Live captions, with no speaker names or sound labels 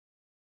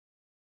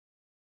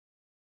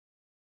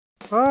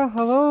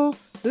Hello,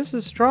 this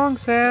is Strong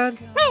Sad,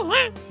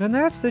 and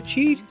that's the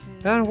cheat,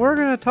 and we're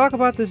gonna talk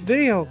about this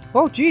video.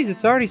 Oh geez,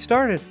 it's already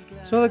started.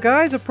 So the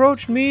guys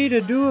approached me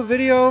to do a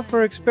video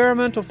for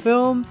experimental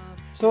film,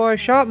 so I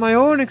shot my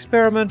own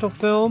experimental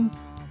film,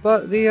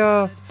 but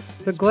the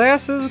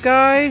glasses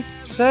guy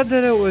said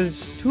that it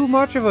was too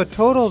much of a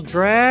total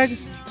drag,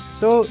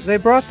 so they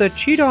brought the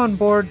cheat on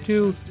board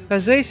to,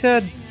 as they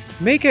said,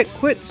 make it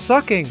quit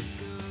sucking,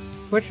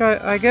 which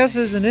I guess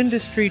is an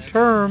industry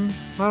term.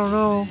 I don't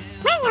know.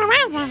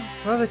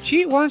 Well, the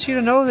cheat wants you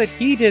to know that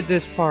he did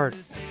this part.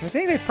 I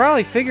think they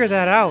probably figured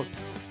that out.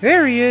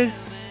 There he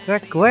is,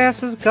 that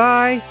glasses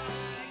guy.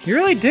 You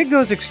really dig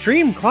those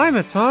extreme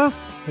climates, huh?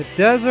 The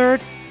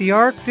desert, the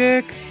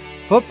Arctic,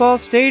 football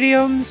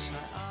stadiums.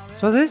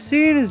 So this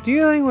scene is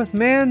dealing with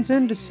man's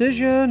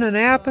indecision and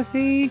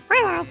apathy.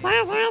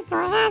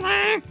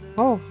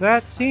 Oh,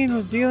 that scene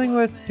was dealing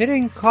with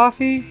hitting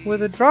coffee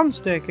with a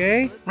drumstick,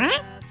 eh?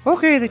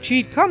 Okay, the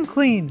cheat, come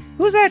clean.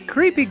 Who's that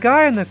creepy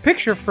guy in the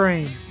picture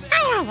frame?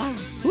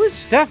 Who's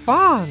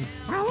Stefan?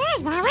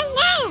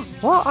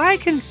 Well, I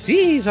can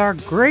see he's our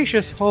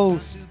gracious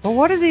host, but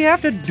what does he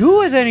have to do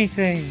with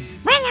anything?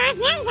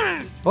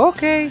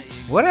 Okay,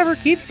 whatever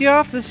keeps you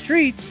off the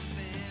streets.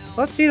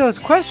 Let's see, those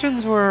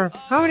questions were,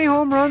 how many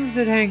home runs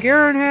did Hank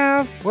Aaron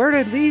have? Where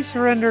did Lee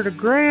surrender to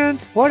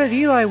Grant? What did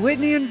Eli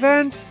Whitney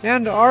invent?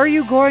 And are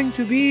you going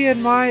to be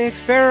in my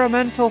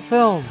experimental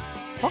film?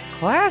 What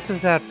class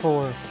is that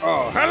for?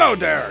 Oh, hello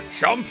there,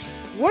 chumps.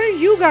 What are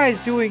you guys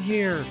doing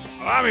here?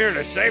 Well, I'm here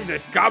to save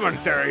this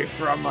commentary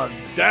from a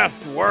death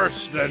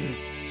worse than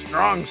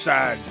Strong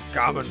Sad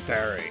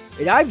commentary.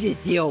 And I'm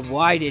just still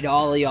whining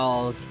all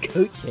y'all's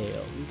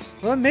coattails.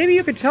 Well, maybe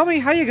you could tell me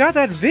how you got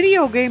that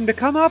video game to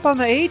come up on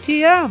the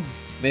ATM.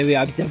 Maybe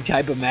I'm some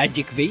type of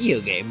magic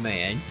video game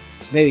man.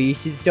 Maybe you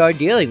should start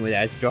dealing with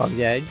that, Strong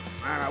Dad.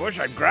 Man, I wish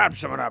I'd grabbed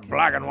some of that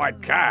black and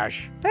white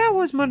cash. That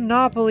was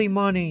Monopoly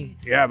money.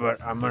 Yeah,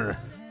 but I'm gonna...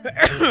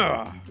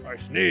 I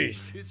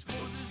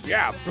sneezed.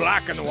 Yeah,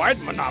 black and white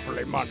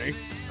Monopoly money.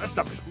 That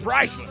stuff is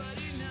priceless.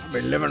 I've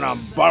been living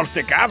on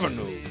Baltic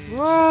Avenue.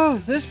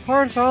 Oh, this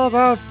part's all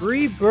about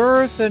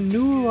rebirth and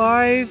new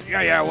life.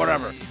 Yeah,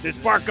 whatever. This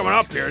part coming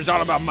up here is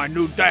all about my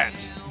new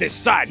dance. This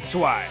side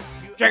swipe.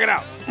 Check it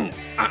out.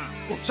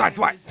 Side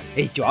swipe.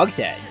 Hey, Strong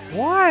Dad.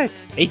 What?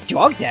 Hey,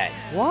 Strong Dad.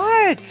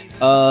 What?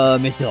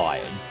 It's a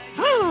lion.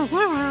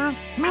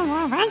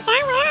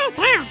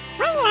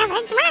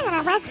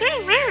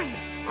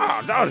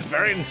 Oh, that was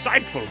very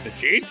insightful, the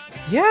cheat.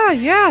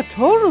 Yeah,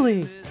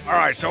 totally. All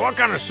right, so what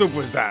kind of soup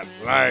was that?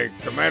 Like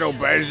tomato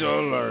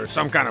basil or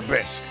some kind of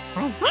bisque?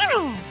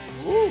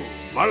 Ooh,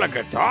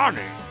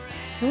 mulligatawny.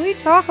 Can we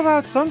talk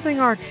about something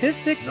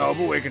artistic? No,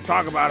 but we can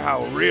talk about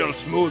how Real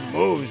Smooth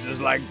Moves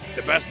is like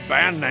the best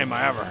band name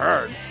I ever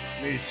heard.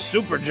 These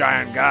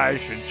Supergiant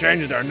guys should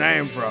change their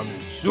name from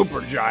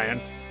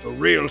Supergiant to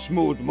Real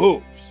Smooth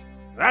Moves.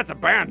 That's a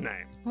band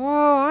name.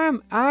 Oh,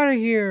 I'm out of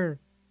here.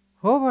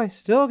 Hope I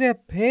still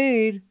get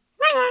paid.